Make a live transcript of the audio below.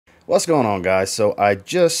What's going on, guys? So I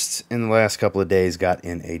just in the last couple of days got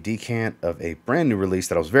in a decant of a brand new release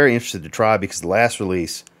that I was very interested to try because the last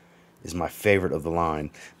release is my favorite of the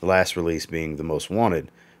line. The last release being the Most Wanted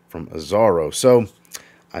from Azzaro. So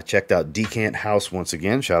I checked out Decant House once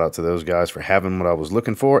again. Shout out to those guys for having what I was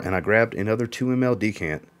looking for. And I grabbed another 2 ml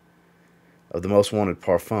decant of the Most Wanted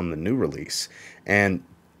Parfum, the new release. And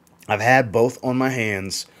I've had both on my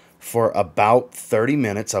hands for about 30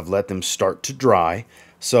 minutes. I've let them start to dry.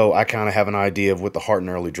 So I kind of have an idea of what the heart and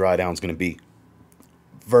early dry down is going to be.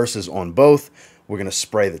 Versus on both, we're going to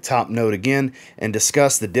spray the top note again and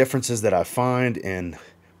discuss the differences that I find and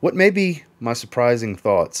what may be my surprising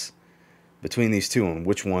thoughts between these two and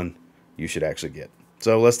which one you should actually get.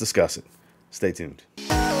 So let's discuss it. Stay tuned.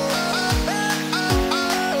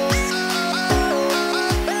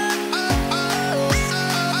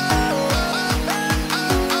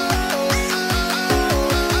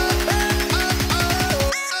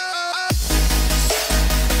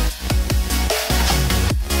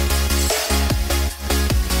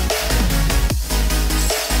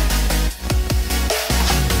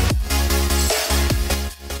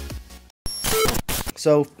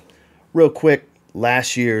 So, real quick,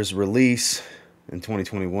 last year's release in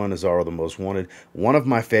 2021, Azzaro the Most Wanted, one of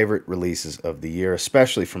my favorite releases of the year,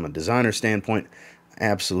 especially from a designer standpoint. I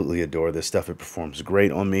absolutely adore this stuff. It performs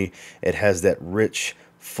great on me. It has that rich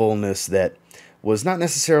fullness that was not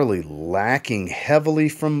necessarily lacking heavily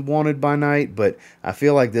from Wanted by Night, but I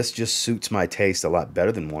feel like this just suits my taste a lot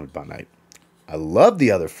better than Wanted by Night. I love the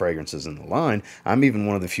other fragrances in the line. I'm even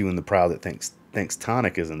one of the few in the crowd that thinks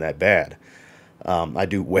Tonic isn't that bad. I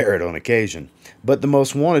do wear it on occasion. But the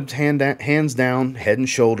Most Wanted, hands down, head and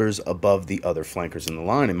shoulders above the other flankers in the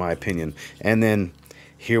line, in my opinion. And then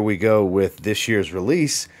here we go with this year's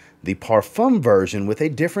release, the Parfum version with a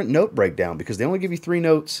different note breakdown, because they only give you 3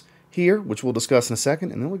 notes here, which we'll discuss in a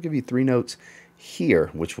second, and they only give you 3 notes here,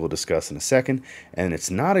 which we'll discuss in a second. And it's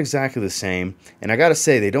not exactly the same. And I got to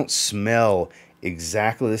say, they don't smell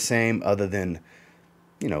exactly the same other than,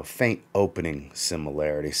 you know, faint opening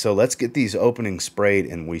similarity. So let's get these openings sprayed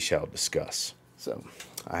and we shall discuss. So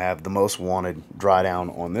I have the Most Wanted dry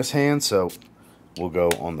down on this hand, so we'll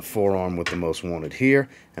go on the forearm with the Most Wanted here,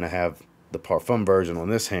 and I have the Parfum version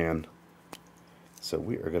on this hand, so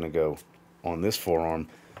we are going to go on this forearm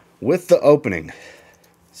with the opening.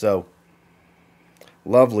 So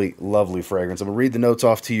lovely, lovely fragrance. I'm going to read the notes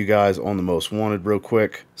off to you guys on the Most Wanted real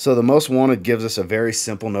quick. So the Most Wanted gives us a very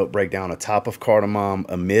simple note breakdown, a top of cardamom,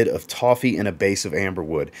 a mid of toffee, and a base of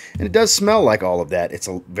amberwood. And it does smell like all of that. It's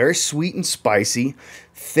a very sweet and spicy,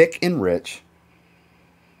 thick and rich.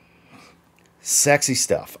 Sexy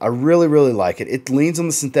stuff. I really, really like it. It leans on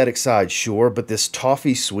the synthetic side, sure, but this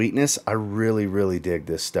toffee sweetness, I really, really dig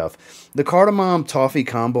this stuff. The cardamom toffee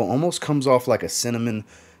combo almost comes off like a cinnamon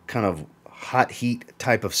kind of hot heat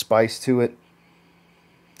type of spice to it,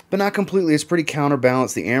 but not completely. It's pretty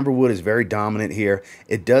counterbalanced. The amberwood is very dominant here.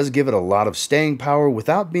 It does give it a lot of staying power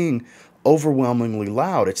without being overwhelmingly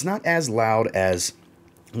loud. It's not as loud as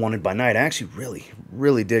Wanted by Night. I actually really,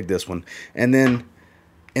 really dig this one. And then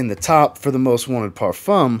in the top for the Most Wanted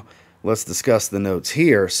Parfum, let's discuss the notes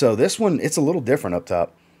here. So this one, it's a little different up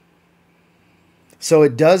top. So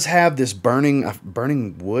it does have this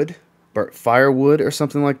burning wood, firewood or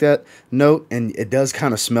something like that note, and it does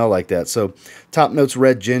kind of smell like that. So top note's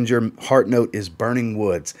red ginger, heart note is burning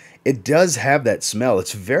woods. It does have that smell.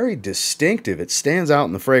 It's very distinctive. It stands out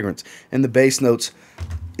in the fragrance, and the base notes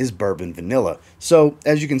is bourbon vanilla. So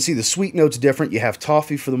as you can see, the sweet note's different. You have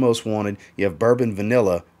toffee for the Most Wanted. You have bourbon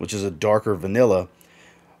vanilla, which is a darker vanilla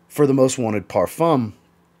for the Most Wanted Parfum.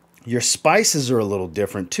 Your spices are a little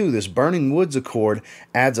different too. This burning woods accord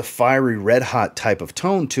adds a fiery red hot type of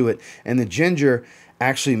tone to it, and the ginger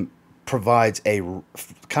actually provides a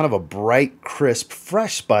kind of a bright, crisp,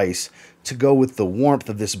 fresh spice to go with the warmth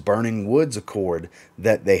of this burning woods accord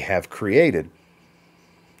that they have created.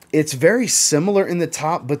 It's very similar in the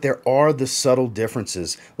top, but there are the subtle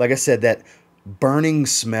differences. Like I said, that burning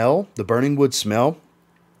smell, the burning wood smell,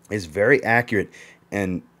 is very accurate,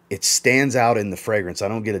 and it stands out in the fragrance. I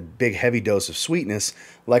don't get a big heavy dose of sweetness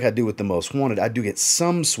like I do with the Most Wanted. I do get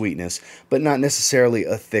some sweetness, but not necessarily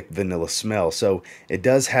a thick vanilla smell. So it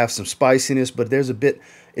does have some spiciness, but it's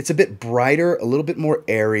a bit brighter, a little bit more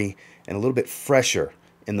airy, and a little bit fresher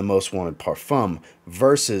in the Most Wanted Parfum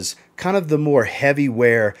versus kind of the more heavy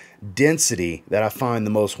wear density that I find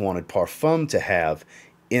the Most Wanted Parfum to have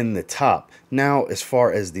in the top. Now, as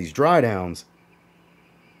far as these dry downs,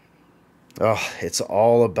 it's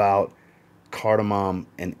all about cardamom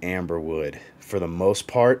and amberwood for the most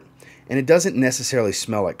part. and it doesn't necessarily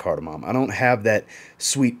smell like cardamom. I don't have that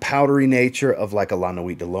sweet powdery nature of like a La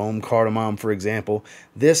Nuit de l'Homme cardamom, for example.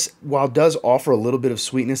 This, while does offer a little bit of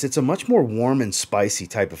sweetness, it's a much more warm and spicy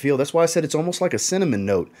type of feel. That's why I said it's almost like a cinnamon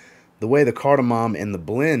note, the way the cardamom and the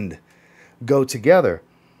blend go together.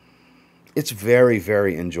 It's very,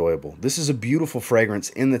 very enjoyable. This is a beautiful fragrance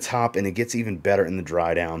in the top, and it gets even better in the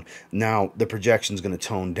dry down. Now, the projection is going to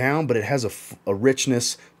tone down, but it has a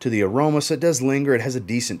richness to the aroma, so it does linger. It has a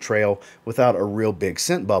decent trail without a real big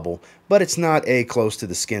scent bubble, but it's not a close to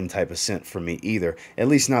the skin type of scent for me either, at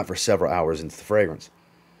least not for several hours into the fragrance.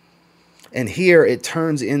 And here it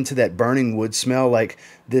turns into that burning wood smell. Like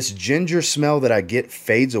this ginger smell that I get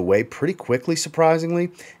fades away pretty quickly,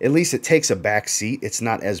 surprisingly. At least it takes a back seat. It's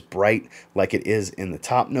not as bright like it is in the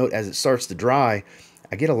top note. As it starts to dry,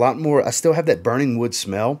 I get a lot more. I still have that burning wood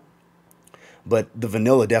smell, but the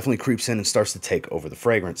vanilla definitely creeps in and starts to take over the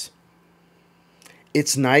fragrance.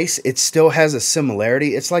 It's nice. It still has a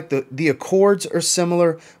similarity. It's like the accords are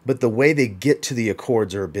similar, but the way they get to the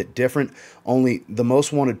accords are a bit different. Only the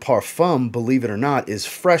Most Wanted Parfum, believe it or not, is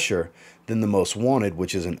fresher than the Most Wanted,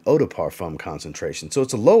 which is an eau de parfum concentration. So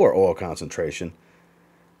it's a lower oil concentration,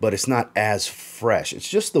 but it's not as fresh. It's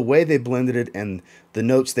just the way they blended it and the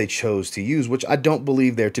notes they chose to use, which I don't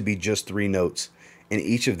believe there to be just 3 notes in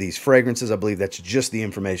each of these fragrances. I believe that's just the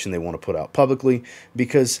information they want to put out publicly,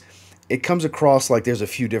 because it comes across like there's a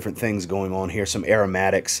few different things going on here, some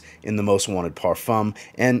aromatics in the Most Wanted Parfum.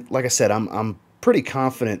 And like I said, I'm pretty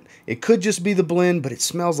confident it could just be the blend, but it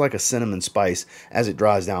smells like a cinnamon spice as it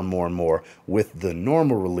dries down more and more with the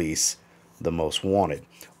normal release, the Most Wanted.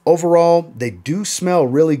 Overall, they do smell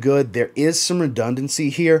really good. There is some redundancy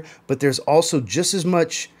here, but there's also just as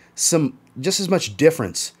much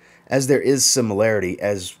difference as there is similarity,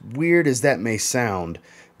 as weird as that may sound,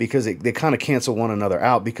 because they kind of cancel one another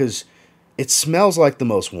out, because it smells like the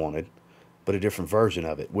Most Wanted, but a different version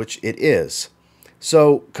of it, which it is.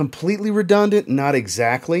 So completely redundant, not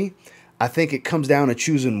exactly. I think it comes down to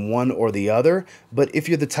choosing one or the other, but if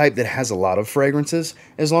you're the type that has a lot of fragrances,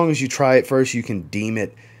 as long as you try it first, you can deem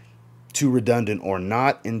it too redundant or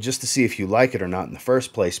not, and just to see if you like it or not in the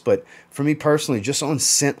first place. But for me personally, just on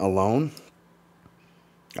scent alone,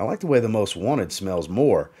 I like the way the Most Wanted smells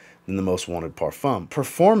more than the Most Wanted Parfum.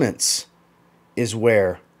 Performance is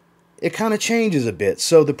where it kind of changes a bit.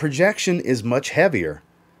 So the projection is much heavier,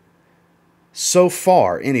 so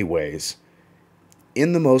far anyways,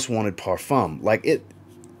 in the Most Wanted Parfum. Like, it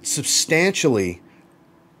substantially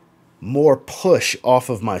more push off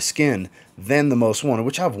of my skin than the Most Wanted,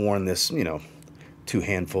 which I've worn this, 2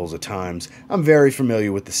 handfuls of times. I'm very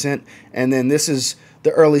familiar with the scent. And then this is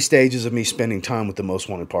the early stages of me spending time with the Most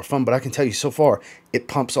Wanted Parfum, but I can tell you so far, it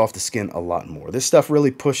pumps off the skin a lot more. This stuff really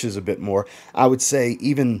pushes a bit more. I would say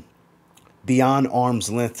even beyond arm's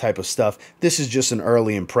length type of stuff, this is just an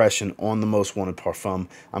early impression on the Most Wanted Parfum.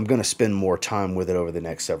 I'm going to spend more time with it over the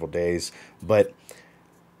next several days, but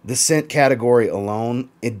the scent category alone,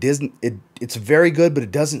 it's very good, but it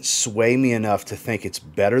doesn't sway me enough to think it's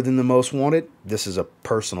better than the Most Wanted. This is a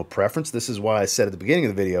personal preference. This is why I said at the beginning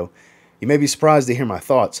of the video, you may be surprised to hear my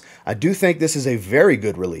thoughts. I do think this is a very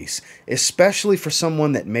good release, especially for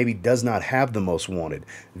someone that maybe does not have the Most Wanted.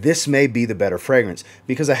 This may be the better fragrance,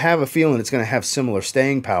 because I have a feeling it's going to have similar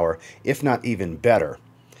staying power, if not even better.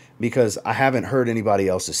 Because I haven't heard anybody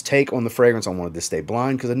else's take on the fragrance. I wanted to stay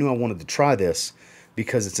blind because I knew I wanted to try this,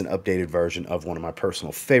 because it's an updated version of one of my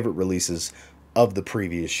personal favorite releases of the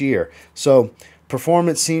previous year. So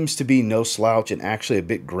performance seems to be no slouch, and actually a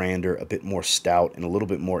bit grander, a bit more stout, and a little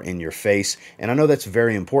bit more in your face. And I know that's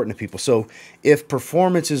very important to people. So if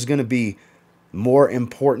performance is going to be more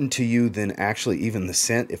important to you than actually even the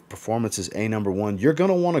scent, if performance is #1, you're going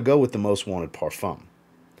to want to go with the Most Wanted Parfum.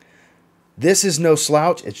 This is no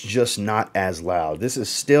slouch. It's just not as loud. This is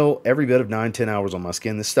still every bit of 9-10 hours on my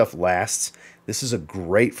skin. This stuff lasts. This is a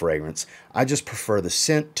great fragrance. I just prefer the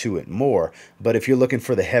scent to it more. But if you're looking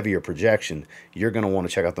for the heavier projection, you're going to want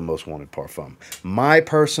to check out the Most Wanted Parfum. My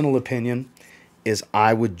personal opinion is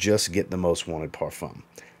I would just get the Most Wanted Parfum.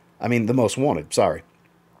 I mean, the Most Wanted, sorry.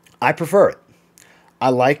 I prefer it. I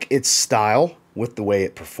like its style with the way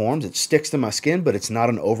it performs. It sticks to my skin, but it's not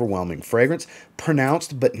an overwhelming fragrance.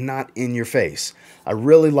 Pronounced, but not in your face. I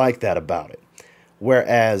really like that about it.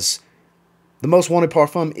 Whereas the Most Wanted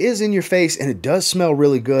Parfum is in your face, and it does smell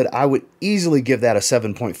really good. I would easily give that a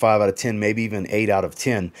 7.5 out of 10, maybe even 8 out of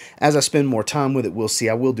 10. As I spend more time with it, we'll see.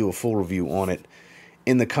 I will do a full review on it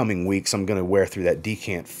in the coming weeks. I'm going to wear through that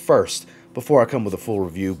decant first before I come with a full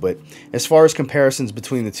review. But as far as comparisons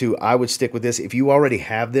between the two, I would stick with this. If you already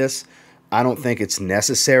have this, I don't think it's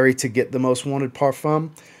necessary to get the Most Wanted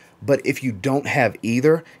Parfum. But if you don't have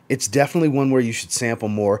either, it's definitely one where you should sample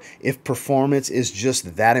more. If performance is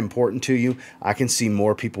just that important to you, I can see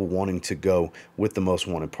more people wanting to go with the Most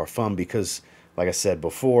Wanted Parfum because, like I said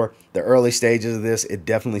before, the early stages of this, it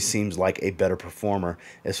definitely seems like a better performer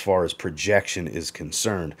as far as projection is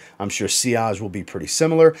concerned. I'm sure sillage will be pretty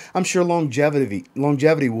similar. I'm sure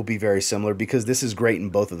longevity will be very similar because this is great in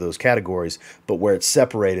both of those categories, but where it's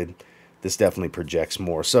separated, this definitely projects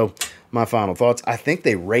more. So my final thoughts, I think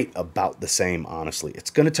they rate about the same, honestly.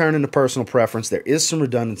 It's going to turn into personal preference. There is some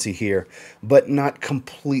redundancy here, but not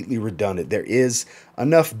completely redundant. There is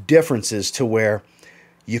enough differences to where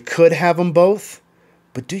you could have them both,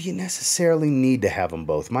 but do you necessarily need to have them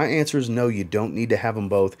both? My answer is no, you don't need to have them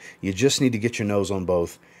both. You just need to get your nose on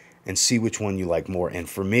both and see which one you like more. And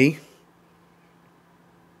for me,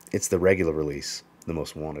 it's the regular release, the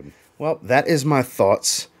Most Wanted. Well, that is my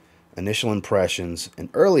thoughts, initial impressions, and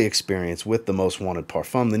early experience with the Most Wanted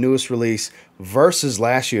Parfum, the newest release, versus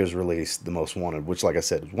last year's release, the Most Wanted, which, like I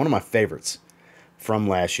said, is one of my favorites from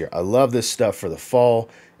last year. I love this stuff for the fall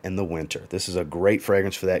and the winter. This is a great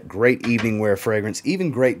fragrance for that. Great evening wear fragrance, even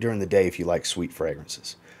great during the day if you like sweet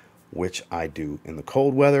fragrances, which I do. In the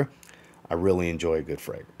cold weather, I really enjoy a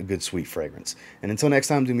good sweet fragrance. And until next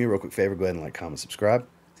time, do me a real quick favor, go ahead and like, comment, subscribe.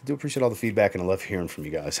 I do appreciate all the feedback, and I love hearing from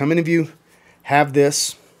you guys. How many of you have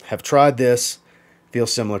this, have tried this, feel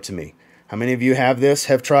similar to me? How many of you have this,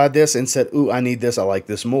 have tried this, and said, ooh, I need this, I like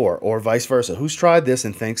this more? Or vice versa. Who's tried this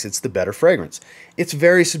and thinks it's the better fragrance? It's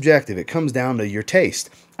very subjective. It comes down to your taste.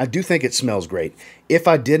 I do think it smells great. If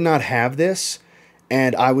I did not have this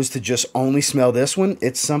and I was to just only smell this one,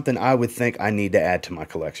 it's something I would think I need to add to my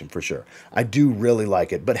collection for sure. I do really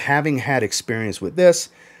like it. But having had experience with this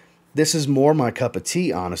is more my cup of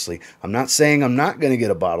tea, honestly. I'm not saying I'm not going to get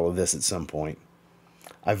a bottle of this at some point.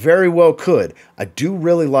 I very well could. I do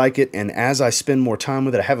really like it, and as I spend more time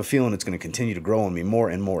with it, I have a feeling it's going to continue to grow on me more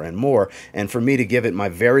and more and more. And for me to give it my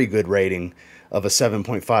very good rating of a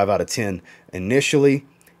 7.5 out of 10 initially,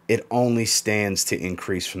 it only stands to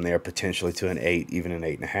increase from there, potentially to an 8, even an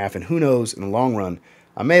 8.5. And who knows, in the long run,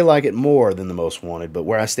 I may like it more than the Most Wanted, but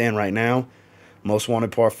where I stand right now, Most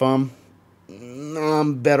Wanted Parfum,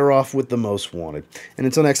 I'm better off with the Most Wanted. And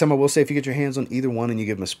until next time, I will say, if you get your hands on either one and you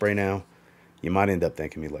give them a spray now, you might end up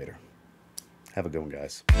thanking me later. Have a good one,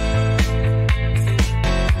 guys.